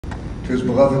his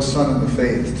beloved son in the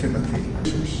faith, Timothy.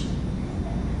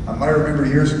 I remember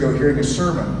years ago hearing a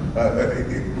sermon,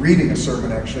 reading a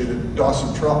sermon actually, that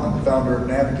Dawson Trotman, the founder of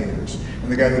Navigators,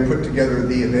 and the guy who put together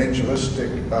the evangelistic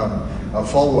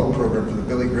follow-up program for the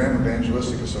Billy Graham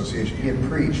Evangelistic Association, he had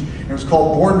preached. And it was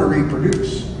called Born to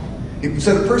Reproduce. He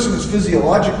said a person is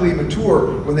physiologically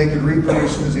mature when they can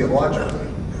reproduce physiologically.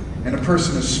 And a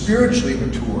person is spiritually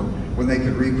mature when they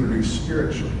can reproduce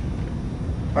spiritually.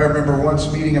 I remember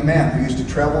once meeting a man who used to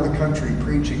travel the country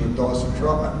preaching with Dawson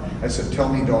Trotman. I said, "Tell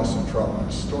me Dawson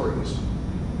Trotman's stories."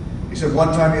 He said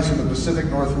one time he was in the Pacific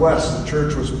Northwest. The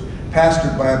church was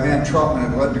pastored by a man Trotman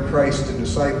had led to Christ and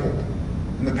discipled.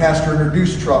 And the pastor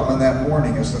introduced Trotman that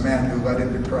morning as the man who led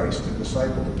him to Christ and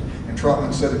discipled him. And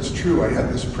Trotman said, "It's true, I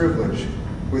had this privilege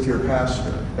with your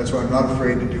pastor. That's why I'm not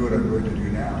afraid to do what I'm going to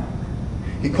do now."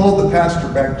 He called the pastor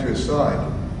back to his side.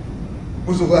 It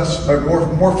was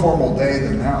a more formal day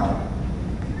than now.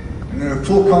 And in a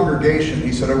full congregation,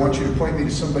 he said, "I want you to point me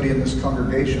to somebody in this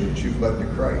congregation that you've led to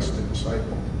Christ and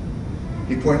discipled."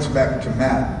 He points back to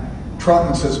Matt.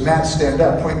 Trotman says, "Matt, stand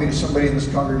up. Point me to somebody in this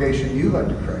congregation you led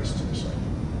to Christ and discipled."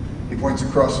 He points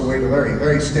across the way to Larry.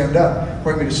 "Larry, stand up.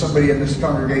 Point me to somebody in this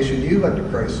congregation you led to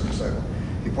Christ and discipled."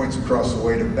 He points across the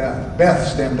way to Beth. "Beth,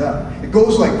 stand up." It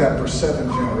goes like that for 7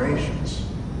 generations.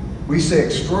 We say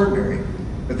extraordinary,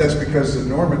 but that's because the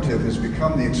normative has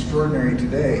become the extraordinary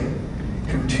today.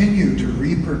 Continue to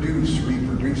reproduce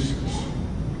reproducers.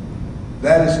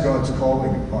 That is God's calling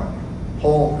upon you.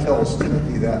 Paul tells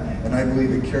Timothy that, and I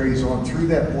believe it carries on through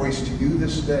that voice to you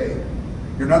this day.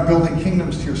 You're not building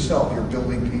kingdoms to yourself, you're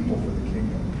building people for the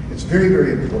kingdom. It's very,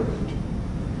 very important.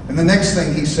 And the next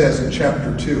thing he says in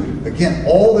chapter 2, again,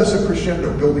 all this a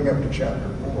crescendo building up to chapter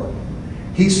 4.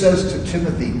 He says to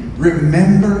Timothy,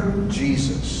 remember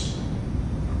Jesus.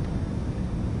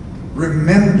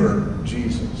 Remember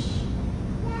Jesus.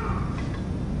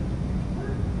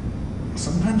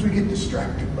 Sometimes we get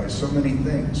distracted by so many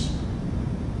things,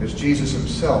 as Jesus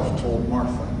himself told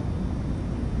Martha.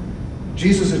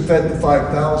 Jesus had fed the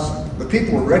 5,000. The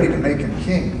people were ready to make him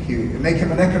king, make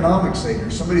him an economic savior,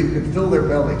 somebody who could fill their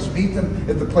bellies, meet them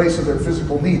at the place of their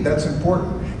physical need. That's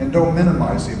important, and don't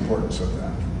minimize the importance of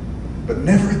that. But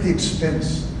never at the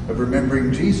expense of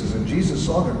remembering Jesus. And Jesus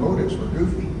saw their motives were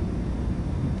goofy.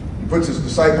 He puts his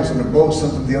disciples in a boat,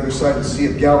 sends them to the other side of the Sea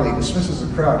of Galilee, dismisses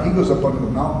the crowd. He goes up onto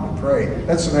the mountain to pray.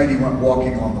 That's the night he went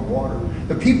walking on the water.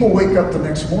 The people wake up the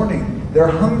next morning. They're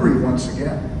hungry once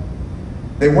again.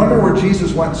 They wonder where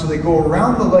Jesus went, so they go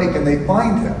around the lake and they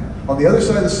find him on the other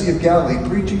side of the Sea of Galilee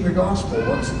preaching the gospel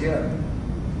once again.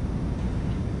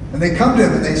 And they come to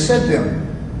him and they said to him,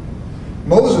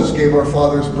 Moses gave our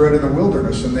fathers bread in the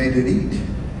wilderness and they did eat.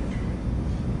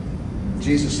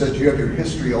 Jesus said, you have your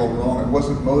history all wrong. It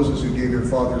wasn't Moses who gave your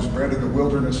fathers bread in the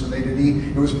wilderness and they did eat.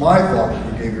 It was my Father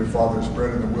who gave your fathers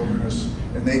bread in the wilderness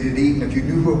and they did eat. And if you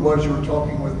knew who it was you were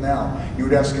talking with now, you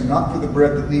would ask him not for the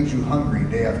bread that leaves you hungry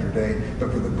day after day,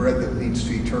 but for the bread that leads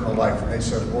to eternal life. And they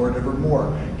said, Lord,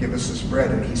 evermore, give us this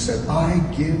bread. And he said, I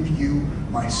give you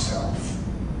myself.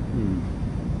 And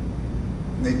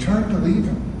they turned to leave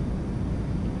him.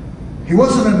 He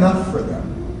wasn't enough for them.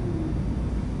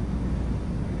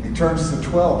 He turns to the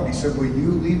 12 and he said, will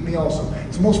you leave me also?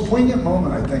 It's the most poignant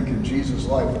moment, I think, in Jesus'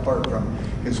 life, apart from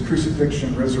his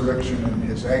crucifixion, resurrection, and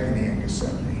his agony in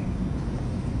Gethsemane.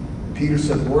 Peter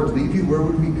said, Lord, leave you? Where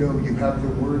would we go? You have the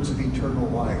words of eternal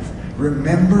life.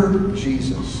 Remember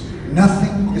Jesus.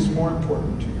 Nothing is more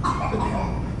important to you than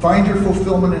him. Find your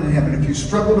fulfillment in him. And if you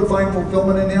struggle to find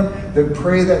fulfillment in him, then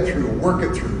pray that through, work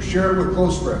it through, share it with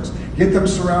close friends, get them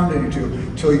surrounded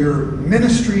you till your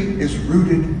ministry is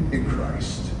rooted in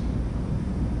Christ.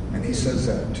 And he says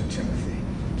that to Timothy.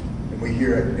 And we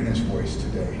hear it in his voice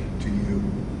today to you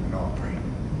and I'll pray.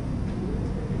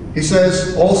 He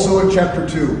says also in chapter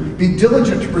 2, be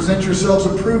diligent to present yourselves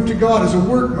approved to God as a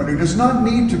workman who does not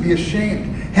need to be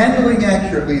ashamed, handling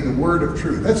accurately the word of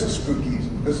truth. That's a spooky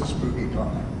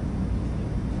comment.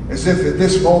 As if at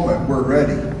this moment we're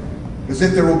ready. As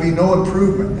if there will be no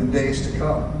improvement in days to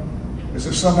come. As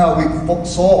if somehow we've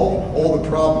solved all the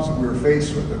problems that we were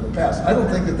faced with in the past. I don't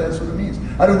think that that's what it means.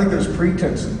 I don't think there's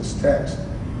pretense in this text,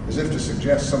 as if to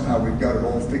suggest somehow we've got it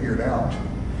all figured out.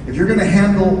 If you're going to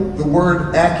handle the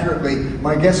word accurately,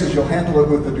 my guess is you'll handle it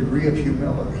with a degree of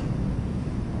humility.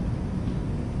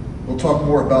 We'll talk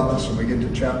more about this when we get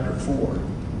to chapter 4.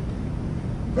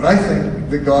 But I think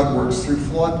that God works through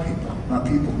flawed people, not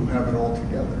people who have it all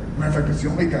together. Matter of fact, it's the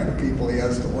only kind of people he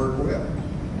has to work with.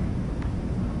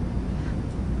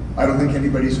 I don't think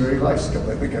anybody's very life-skilled.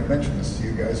 I think I mentioned this to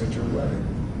you guys at your wedding.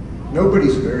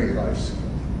 Nobody's very life-skilled.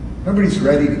 Nobody's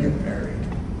ready to get married.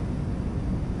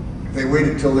 If they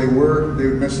waited till they were, they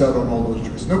would miss out on all those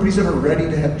truths. Nobody's ever ready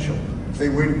to have children. If they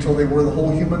waited until they were, the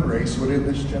whole human race would end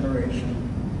this generation.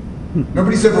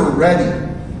 Nobody's ever ready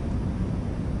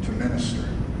to minister,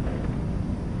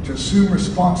 to assume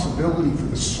responsibility for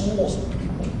the souls of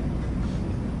people.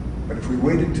 But if we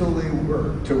waited till we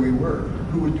were,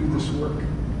 who would do this work?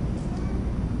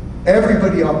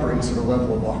 Everybody operates at a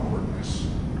level of awkwardness.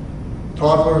 A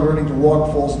toddler learning to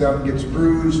walk falls down and gets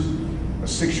bruised. A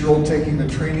 6-year-old taking the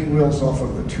training wheels off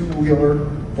of the 2-wheeler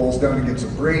falls down and gets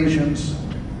abrasions.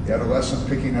 The adolescent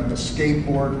picking up the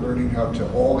skateboard, learning how to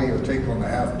ollie or take on the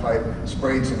half pipe,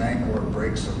 sprains an ankle or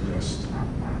breaks a wrist.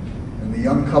 And the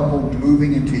young couple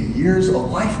moving into years, a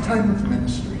lifetime of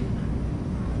ministry.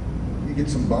 You get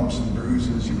some bumps and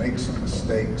bruises, you make some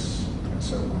mistakes, and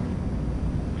so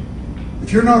on.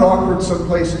 If you're not awkward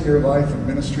someplace in your life and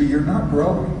ministry, you're not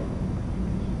growing.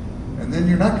 And then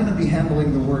you're not going to be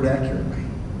handling the word accurately,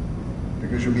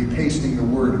 because you'll be pasting the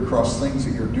word across things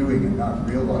that you're doing and not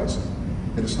realizing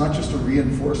that it's not just a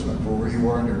reinforcement for where you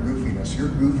are in your goofiness. Your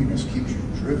goofiness keeps you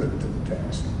driven to the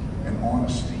text and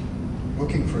honesty,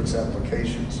 looking for its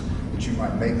applications that you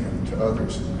might make them to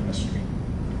others in ministry.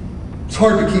 It's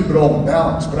hard to keep it all in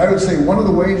balance, but I would say one of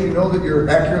the ways you know that you're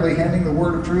accurately handing the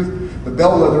word of truth, the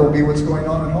bellwether will be what's going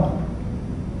on at home.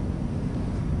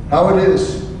 How it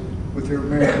is with your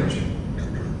marriage.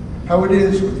 How it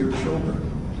is with your children.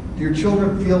 Do your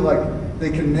children feel like they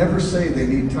can never say they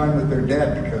need time with their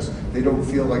dad because they don't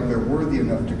feel like they're worthy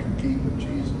enough to compete with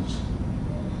Jesus?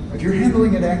 If you're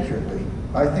handling it accurately,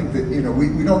 I think that,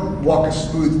 we don't walk a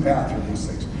smooth path through these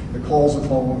things. The calls of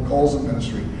home, the calls of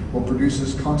ministry will produce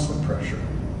this constant pressure,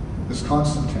 this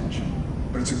constant tension.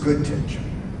 But it's a good tension.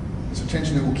 It's a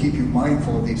tension that will keep you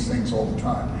mindful of these things all the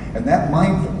time. And that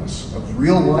mindfulness of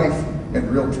real life and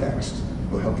real text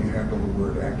will help you handle the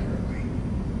word accurately.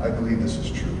 I believe this is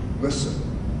true. Listen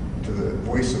to the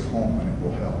voice of home and it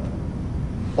will help.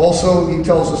 Also, he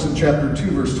tells us in chapter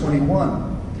 2, verse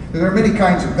 21, that there are many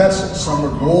kinds of vessels. Some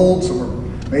are gold, some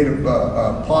are made of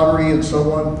pottery and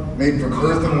so on, made from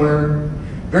earthenware.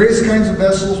 Various kinds of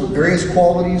vessels with various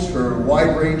qualities for a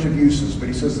wide range of uses. But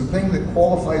he says the thing that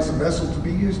qualifies a vessel to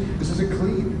be used is it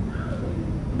clean?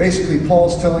 Basically,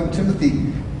 Paul's telling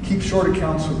Timothy, keep short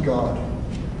accounts with God.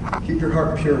 Keep your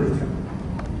heart pure with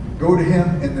him. Go to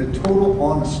him in the total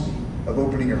honesty of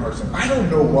opening your heart. I don't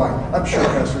know why. I'm sure,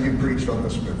 Pastor, you preached on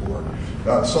this before.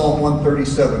 Psalm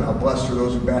 137, how blessed are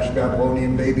those who bash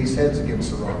Babylonian babies' heads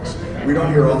against the rocks. We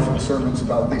don't hear often sermons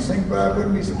about these things, but I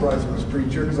wouldn't be surprised if it was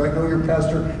preached here, because I know your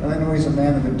pastor, and I know he's a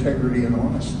man of integrity and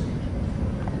honesty.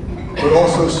 But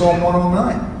also Psalm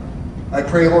 109. I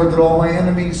pray, Lord, that all my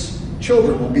enemies'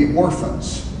 children will be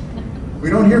orphans.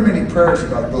 We don't hear many prayers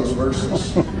about those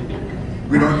verses.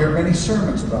 We don't hear many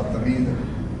sermons about them either.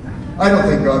 I don't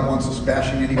think God wants us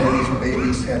bashing anybody's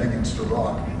baby's head against a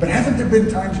rock. But haven't there been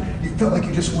times you felt like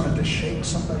you just wanted to shake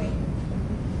somebody?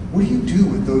 What do you do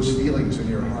with those feelings in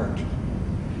your heart?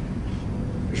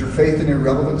 Is your faith in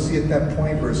irrelevancy at that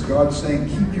point, or is God saying,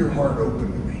 keep your heart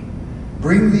open to me?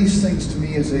 Bring these things to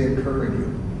me as they occur in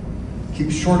you.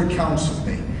 Keep short accounts with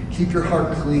me. Keep your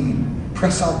heart clean.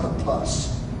 Press out the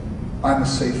pus. I'm a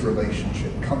safe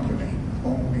relationship. Come to me.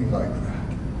 Own me like that.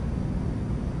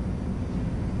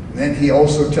 And then he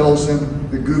also tells him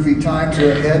the goofy times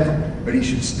are ahead, but he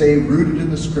should stay rooted in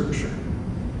the Scripture.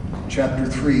 Chapter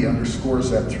 3 underscores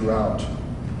that throughout.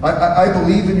 I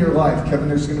believe in your life, Kevin,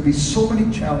 there's going to be so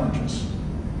many challenges.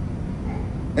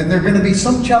 And there are going to be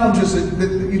some challenges that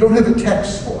you don't have a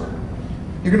text for.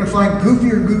 You're going to find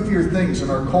goofier and goofier things in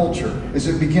our culture as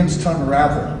it begins to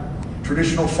unravel.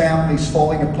 Traditional families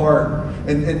falling apart,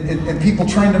 and people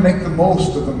trying to make the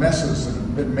most of the messes that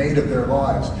have been made of their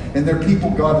lives. And they're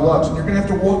people God loves. And you're going to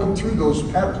have to walk them through those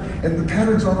patterns. And the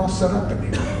patterns aren't all set up in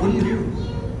here. What do you do?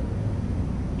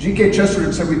 G.K.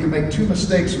 Chesterton said we can make 2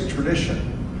 mistakes with tradition.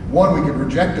 1, we could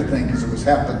reject a thing because it was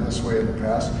happened this way in the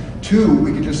past. 2,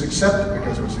 we could just accept it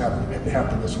because it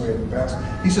happened this way in the past.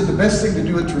 He said the best thing to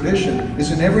do with tradition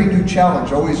is in every new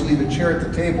challenge, always leave a chair at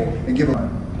the table and give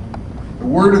them. The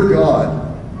Word of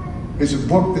God is a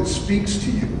book that speaks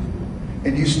to you,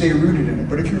 and you stay rooted in it.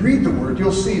 But if you read the Word,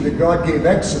 you'll see that God gave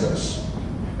Exodus.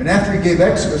 And after he gave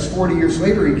Exodus, 40 years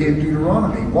later, he gave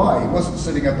Deuteronomy. Why? He wasn't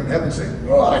sitting up in heaven saying,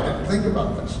 oh, I didn't think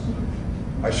about this.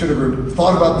 I should have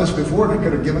thought about this before, and I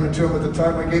could have given it to him at the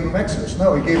time I gave him Exodus.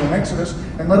 No, he gave him Exodus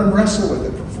and let him wrestle with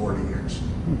it for 40 years.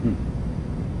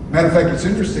 Matter of fact, it's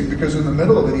interesting because in the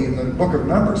middle of it, in the book of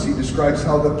Numbers, he describes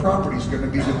how the property is going to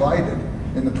be divided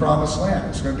in the promised land.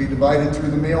 It's going to be divided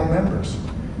through the male members.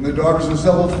 And the daughters of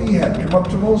Zelophehad come up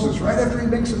to Moses right after he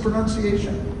makes a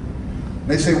pronunciation.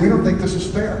 They say, we don't think this is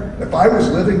fair. If I was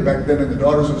living back then and the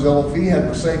daughters of Zelophehad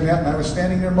were saying that and I was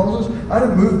standing near Moses, I'd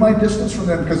have moved my distance from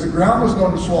them because the ground was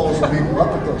going to swallow some people up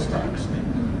at those times.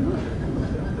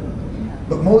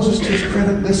 But Moses, to his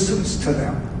credit, listens to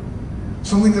them.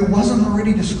 Something that wasn't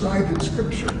already described in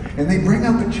Scripture. And they bring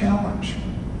up a challenge.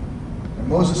 And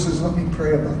Moses says, let me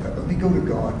pray about that. Let me go to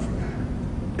God for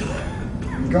that.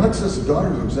 And God says the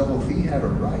daughters of Zelophehad are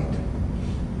right.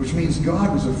 Which means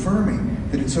God was affirming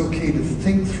that it's okay to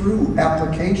think through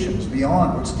applications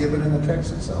beyond what's given in the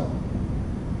text itself.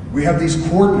 We have these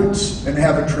coordinates and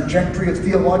have a trajectory of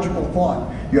theological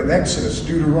thought. You have Exodus,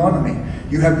 Deuteronomy.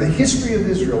 You have the history of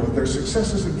Israel with their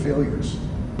successes and failures.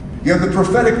 You have the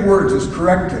prophetic words as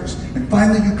correctives. And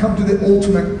finally you come to the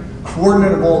ultimate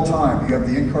coordinate of all time. You have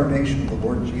the incarnation of the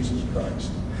Lord Jesus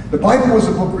Christ. The Bible was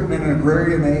a book written in an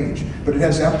agrarian age, but it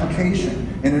has application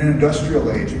in an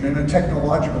industrial age and in a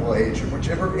technological age, and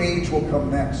whichever age will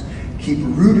come next. Keep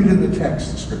rooted in the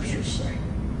text, the Scriptures say.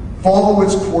 Follow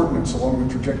its coordinates along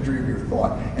the trajectory of your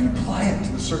thought and apply it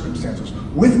to the circumstances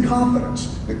with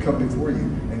confidence that come before you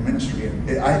in ministry. And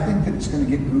I think that it's going to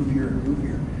get groovier and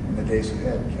groovier in the days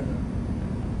ahead, Kevin.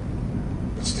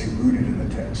 But stay rooted in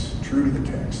the text, true to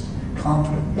the text,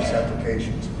 confident in its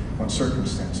applications when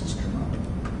circumstances come up.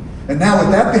 And now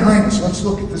with that behind us, let's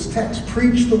look at this text.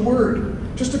 Preach the word.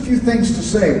 Just a few things to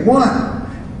say. One,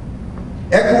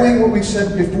 echoing what we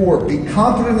said before, be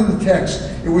confident in the text.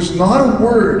 It was not a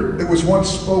word that was once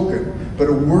spoken, but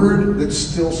a word that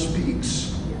still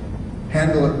speaks.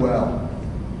 Handle it well.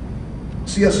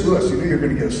 C.S. Lewis, you knew you were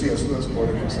going to get a C.S. Lewis quote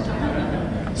or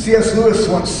something. C.S. Lewis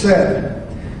once said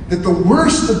that the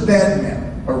worst of bad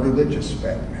men are religious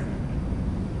bad men.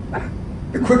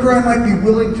 The quicker I might be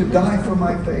willing to die for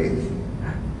my faith,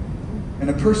 and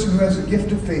a person who has a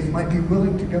gift of faith might be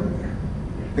willing to go there.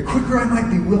 The quicker I might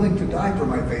be willing to die for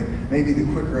my faith, maybe the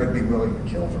quicker I'd be willing to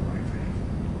kill for my faith.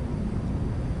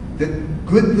 That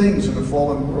good things in a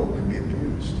fallen world can be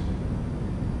abused.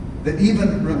 That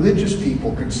even religious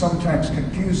people can sometimes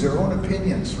confuse their own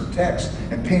opinions for text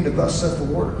and paint a thus saith the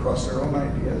Lord across their own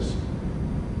ideas.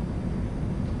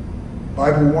 The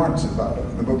Bible warns about it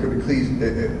in the book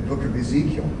of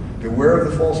Ezekiel. Beware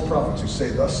of the false prophets who say,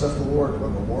 thus saith the Lord,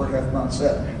 when the Lord hath not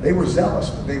said. They were zealous,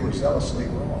 but they were zealously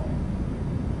wrong.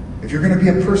 If you're going to be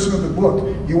a person of the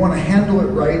book, you want to handle it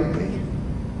rightly.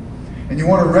 And you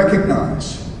want to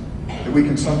recognize that we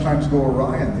can sometimes go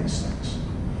awry in these things.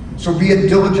 So be a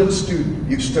diligent student.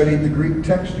 You've studied the Greek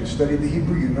text, you've studied the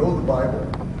Hebrew, you know the Bible.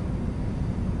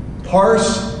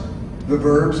 Parse the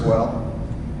verbs well.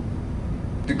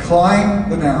 Decline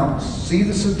the nouns. See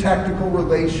the syntactical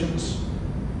relations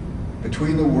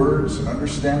between the words and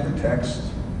understand the text.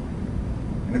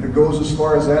 And if it goes as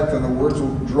far as that, then the words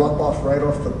will drop off right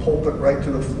off the pulpit right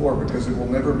to the floor, because it will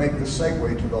never make the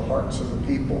segue to the hearts of the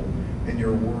people in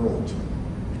your world.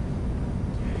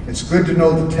 It's good to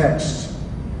know the text.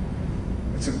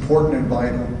 It's important and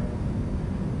vital.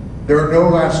 There are no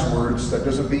last words. That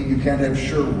doesn't mean you can't have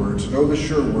sure words. Know the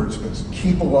sure words, but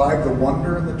keep alive the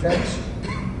wonder in the text.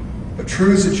 The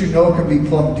truths that you know can be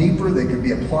plumbed deeper. They can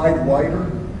be applied wider.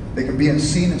 They can be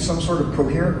seen in some sort of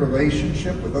coherent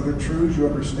relationship with other truths you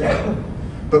understand.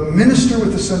 But minister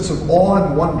with a sense of awe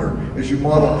and wonder as you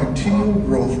model continual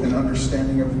growth in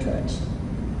understanding of the text.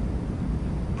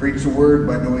 Preach the word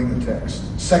by knowing the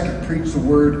text. Second, preach the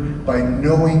word by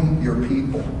knowing your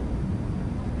people.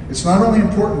 It's not only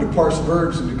important to parse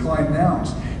verbs and decline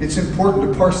nouns. It's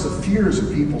important to parse the fears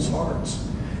of people's hearts.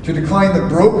 To decline the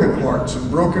broken hearts and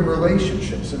broken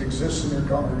relationships that exist in your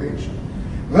congregation.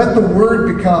 Let the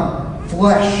word become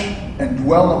flesh and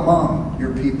dwell among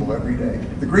your people every day.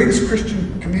 The greatest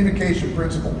Christian communication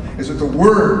principle is that the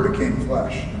word became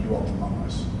flesh and dwelt among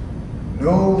us.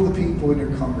 Know the people in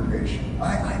your congregation.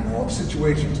 I know of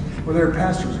situations where there are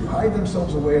pastors who hide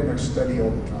themselves away in their study all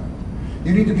the time.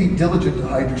 You need to be diligent to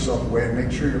hide yourself away and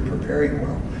make sure you're preparing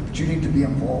well. But you need to be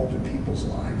involved in people's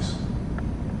lives.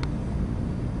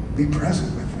 Be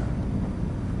present with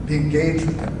them. Be engaged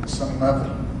with them at some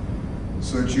level,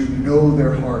 so that you know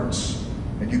their hearts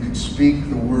and you can speak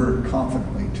the word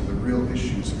confidently to the real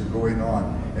issues that are going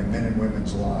on in men and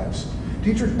women's lives.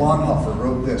 Dietrich Bonhoeffer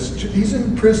wrote this. He's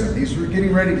in prison. He's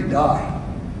getting ready to die.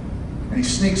 And he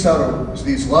sneaks out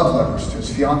these love letters to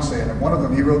his fiancée, and in one of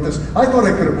them he wrote this: I thought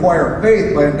I could acquire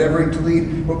faith by endeavoring to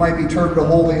lead what might be termed a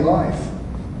holy life.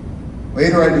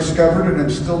 Later I discovered, and am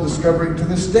still discovering to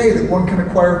this day, that one can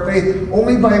acquire faith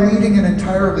only by leading an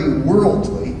entirely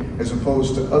worldly as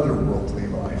opposed to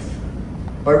otherworldly life.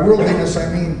 By worldliness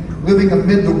I mean living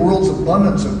amid the world's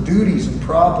abundance of duties and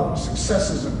problems,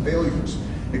 successes and failures,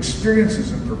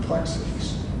 experiences and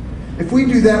perplexities. If we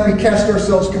do that, we cast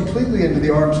ourselves completely into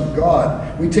the arms of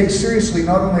God. We take seriously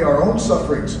not only our own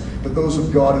sufferings, but those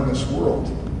of God in this world.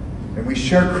 And we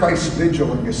share Christ's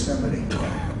vigil in Gethsemane.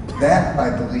 That,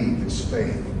 I believe, is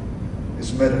faith,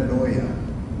 is metanoia.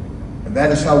 And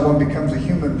that is how one becomes a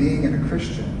human being and a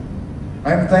Christian.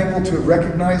 I am thankful to have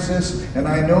recognized this, and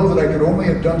I know that I could only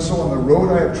have done so on the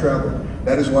road I have traveled.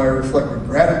 That is why I reflect with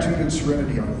gratitude and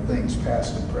serenity on the things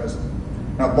past and present.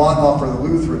 Now, Bonhoeffer the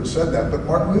Lutheran said that, but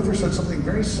Martin Luther said something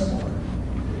very similar.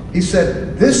 He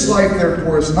said, "This life,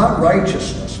 therefore, is not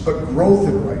righteousness, but growth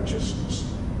in righteousness.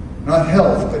 Not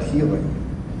health, but healing.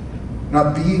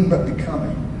 Not being, but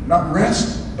becoming. Not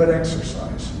rest, but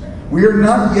exercise. We are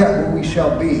not yet what we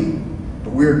shall be,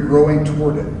 but we are growing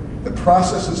toward it. The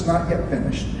process is not yet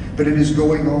finished, but it is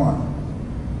going on.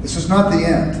 This is not the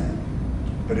end,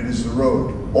 but it is the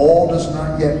road. All does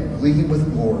not yet gleam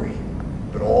with glory,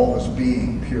 but all is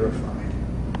being purified."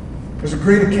 There's a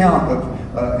great account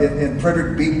of in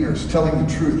Frederick Buechner's Telling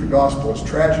the Truth, the Gospel, as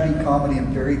tragedy, comedy,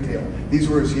 and fairy tale. These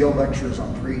were his Yale lectures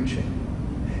on preaching.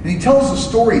 And he tells the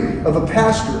story of a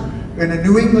pastor in a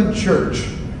New England church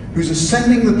who's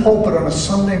ascending the pulpit on a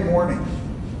Sunday morning.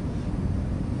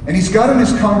 And he's got in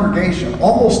his congregation,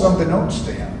 almost unbeknownst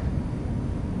to him,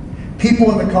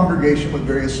 people in the congregation with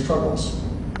various struggles.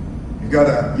 You've got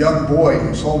a young boy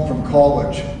who's home from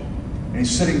college, and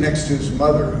he's sitting next to his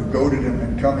mother who goaded him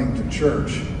in coming to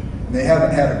church. And they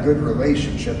haven't had a good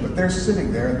relationship, but they're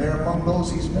sitting there, and they're among those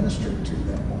he's ministered to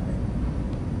that morning.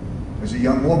 There's a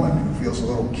young woman who feels a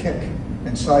little kick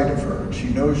inside of her, and she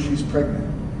knows she's pregnant.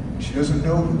 She doesn't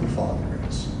know who the father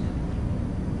is.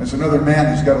 There's another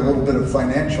man who's got a little bit of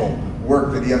financial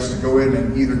work that he has to go in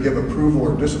and either give approval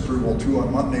or disapproval to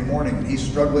on Monday morning, and he's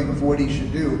struggling with what he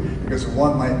should do, because the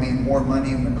one might mean more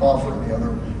money in the coffer and the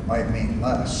other might mean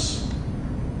less.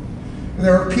 And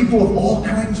there are people with all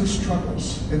kinds of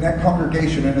struggles in that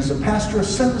congregation, and as the pastor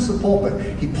ascends the pulpit,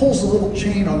 he pulls a little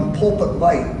chain on the pulpit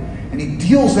light, and he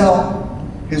deals out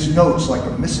his notes like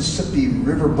a Mississippi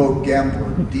riverboat gambler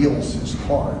deals his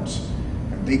cards.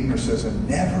 And Buechner says, "And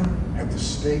never have the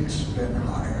stakes been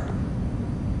higher."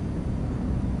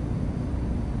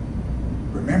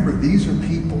 Remember, these are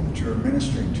people that you're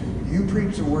ministering to. You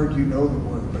preach the word, you know the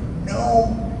word, but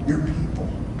know your people.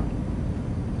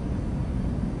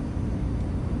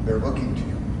 They're looking to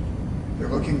you. They're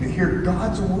looking to hear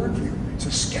God's word for you. It's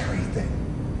a scary thing.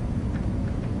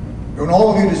 When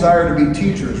all of you desire to be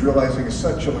teachers, realizing as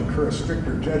such you'll incur a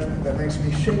stricter judgment, that makes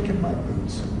me shake in my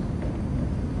boots.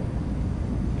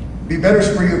 It'd be better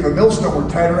for you if a millstone were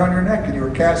tied around your neck and you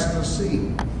were cast in the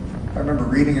sea. I remember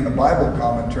reading in a Bible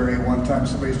commentary one time,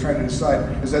 somebody's trying to decide,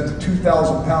 is that the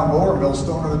 2,000-pound lower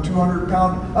millstone or the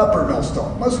 200-pound upper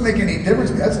millstone? It mustn't make any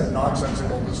difference. That's a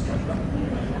nonsensical discussion.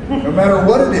 No matter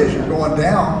what it is, you're going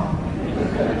down.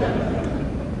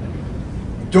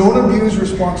 Don't abuse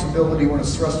responsibility when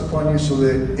it's thrust upon you. So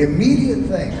the immediate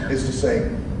thing is to say,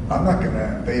 I'm not going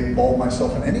to involve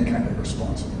myself in any kind of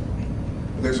responsibility.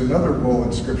 But there's another woe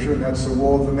in Scripture, and that's the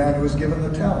woe of the man who was given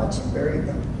the talents and buried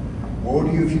them. Woe to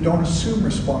you if you don't assume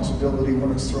responsibility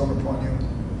when it's thrown upon you.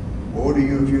 Woe to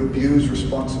you if you abuse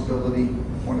responsibility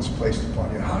when it's placed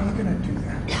upon you. How are you going to do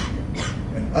that?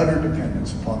 An utter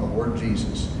dependence upon the Lord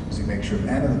Jesus as he makes you a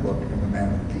man of the book and a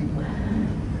man of the people.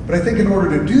 But I think in order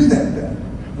to do that then,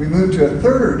 we move to a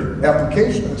third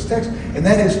application of this text, and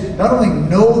that is not only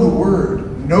know the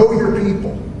word, know your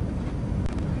people,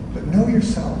 but know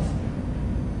yourself.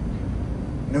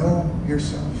 Know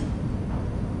yourself.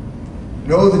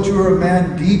 Know that you are a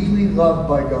man deeply loved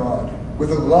by God,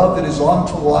 with a love that is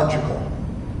ontological.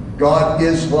 God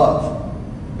is love.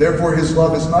 Therefore, his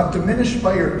love is not diminished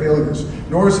by your failures,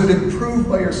 nor is it improved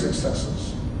by your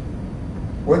successes.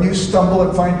 When you stumble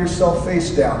and find yourself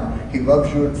face down, he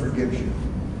loves you and forgives you.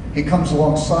 He comes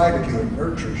alongside of you and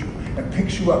nurtures you and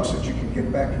picks you up so that you can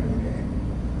get back into the game.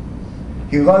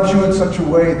 He loves you in such a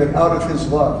way that out of his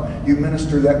love, you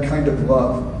minister that kind of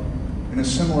love in a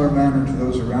similar manner to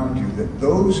those around you, that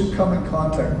those who come in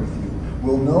contact with you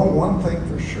will know one thing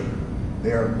for sure.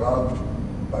 They are loved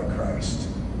by Christ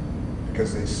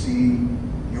because they see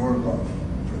your love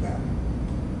for them.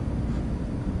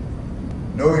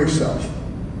 Know yourself.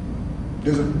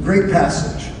 There's a great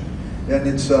passage, and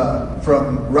it's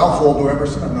from Ralph Waldo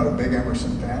Emerson. I'm not a big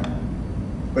Emerson fan,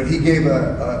 but he gave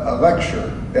a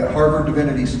lecture at Harvard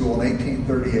Divinity School in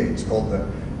 1838. It's called the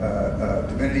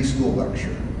Divinity School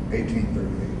Lecture,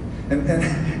 1838.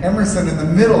 And Emerson, in the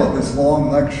middle of this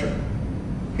long lecture,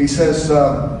 he says,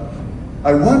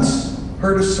 I once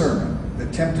heard a sermon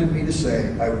that tempted me to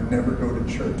say I would never go to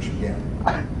church again.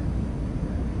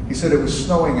 He said it was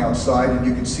snowing outside, and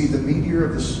you could see the meteor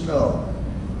of the snow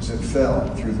as it fell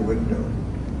through the window.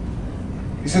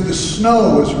 He said the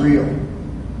snow was real.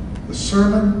 The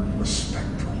sermon was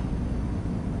spectral.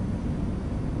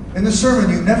 In the sermon,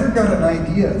 you never got an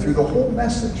idea through the whole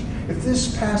message if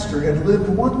this pastor had lived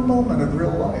one moment of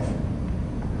real life,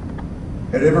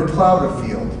 had ever plowed a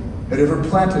field, had ever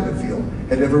planted a field,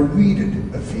 had ever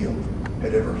weeded a field,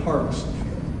 had ever harvested a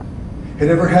field, had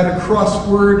ever had a cross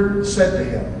word said to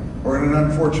him, or in an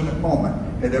unfortunate moment,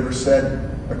 had ever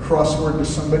said a cross word to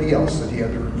somebody else that he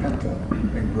had to repent of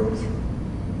and grow through.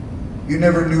 You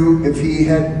never knew if he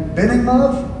had been in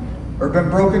love or been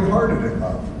brokenhearted in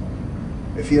love,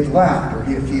 if he had laughed or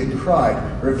if he had cried,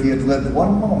 or if he had lived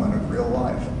one moment of real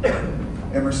life.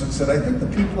 Emerson said, I think the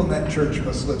people in that church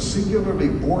must live singularly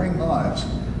boring lives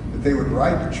that they would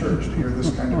ride to church to hear this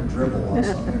kind of dribble on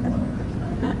Sunday morning.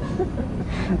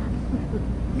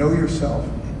 Know yourself.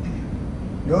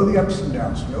 Know the ups and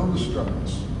downs. Know the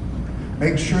struggles.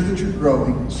 Make sure that you're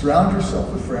growing. Surround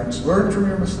yourself with friends. Learn from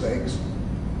your mistakes.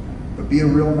 But be a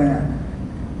real man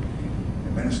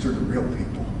and minister to real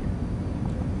people.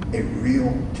 A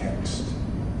real text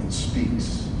that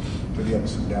speaks to the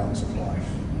ups and downs of life.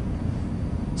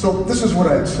 So this is what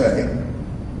I'd say.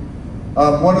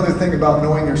 One other thing about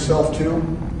knowing yourself too.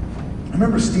 I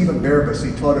remember Stephen Barbas.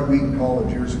 He taught at Wheaton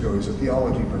College years ago. He's a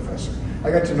theology professor.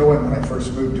 I got to know him when I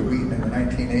first moved to Wheaton in the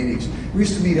 1980s. We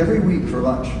used to meet every week for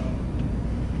lunch.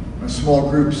 A small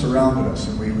group surrounded us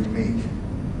and we would meet.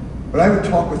 But I would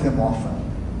talk with him often.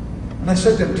 And I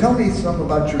said to him, tell me something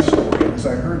about your story. And as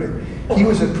I heard it, he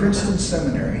was at Princeton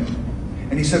Seminary.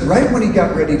 And he said, right when he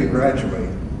got ready to graduate,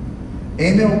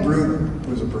 Emil Brunner, who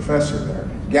was a professor there,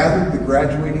 gathered the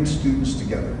graduating students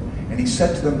together. And he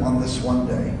said to them on this one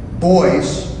day,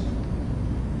 boys,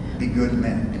 be good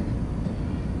men.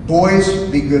 Boys,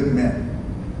 be good men.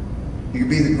 You could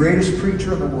be the greatest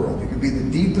preacher in the world. You could be the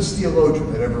deepest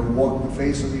theologian that ever walked the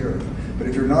face of the earth. But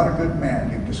if you're not a good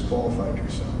man, you've disqualified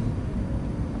yourself.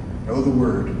 Know the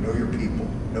word, know your people,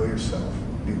 know yourself,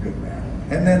 be a good man.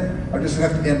 And then I just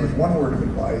have to end with one word of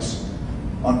advice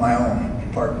on my own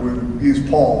part. We use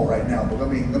Paul right now, but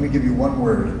let me give you one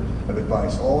word of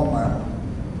advice, all on my own.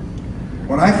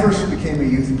 When I first became a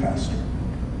youth pastor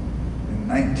in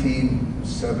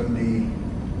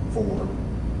 1974,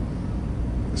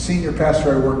 the senior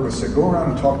pastor I worked with said, go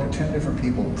around and talk to 10 different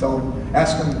people,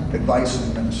 ask them advice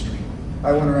in ministry.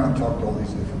 I went around and talked to all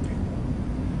these different people.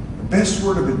 The best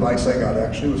word of advice I got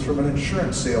actually was from an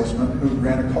insurance salesman who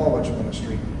ran a college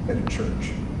ministry at a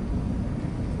church.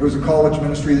 It was a college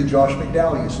ministry that Josh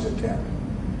McDowell used to attend.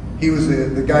 He was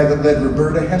the guy that led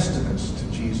Roberta Hestinus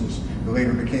to Jesus, who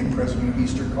later became president of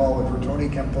Eastern College, where Tony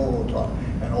Campolo taught,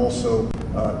 and also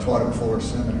taught at Fuller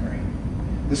Seminary.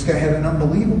 This guy had an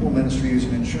unbelievable ministry. He was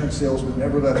an insurance salesman,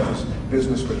 never left his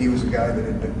business, but he was a guy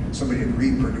that somebody had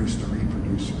reproduced a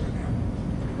reproducer in him.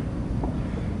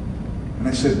 And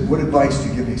I said, what advice do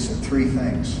you give me? He said, 3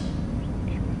 things.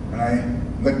 And I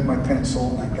licked my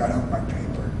pencil and I got out my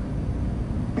paper.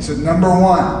 He said, number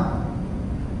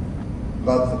 1,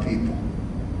 love the people.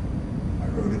 I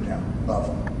wrote it down, love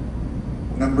them.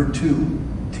 Number 2,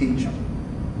 teach them.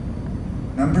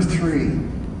 Number 3,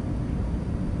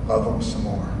 love them some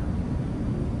more.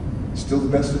 Still the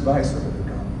best advice I've ever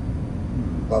got.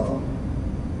 Love them,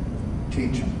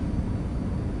 teach them,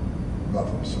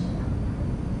 love them some more.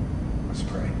 Let's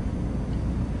pray.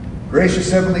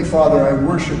 Gracious Heavenly Father, I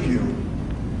worship you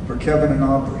for Kevin and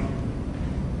Aubrey.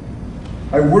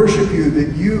 I worship you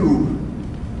that you,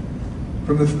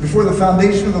 before the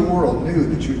foundation of the world, knew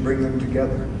that you would bring them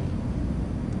together.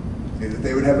 Knew that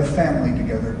they would have a family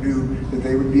together. Knew that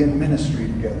they would be in ministry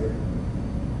together.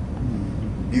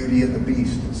 Beauty and the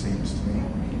Beast, it seems to me.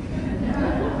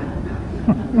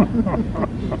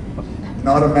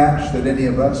 Not a match that any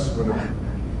of us would have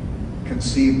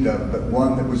conceived of, but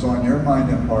one that was on your mind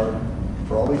and heart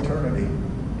for all eternity.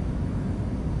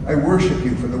 I worship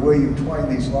you for the way you twine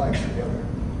these lives together.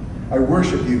 I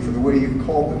worship you for the way you've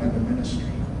called them into ministry.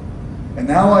 And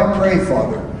now I pray,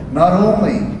 Father, not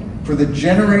only for the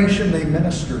generation they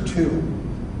minister to,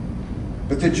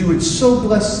 but that you would so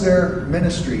bless their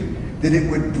ministry that it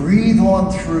would breathe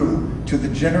on through to the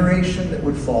generation that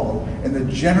would follow and the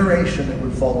generation that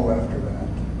would follow after that.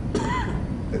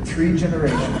 That 3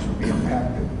 generations would be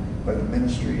impacted by the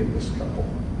ministry of this couple.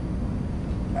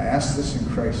 I ask this in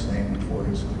Christ's name and for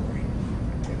his glory.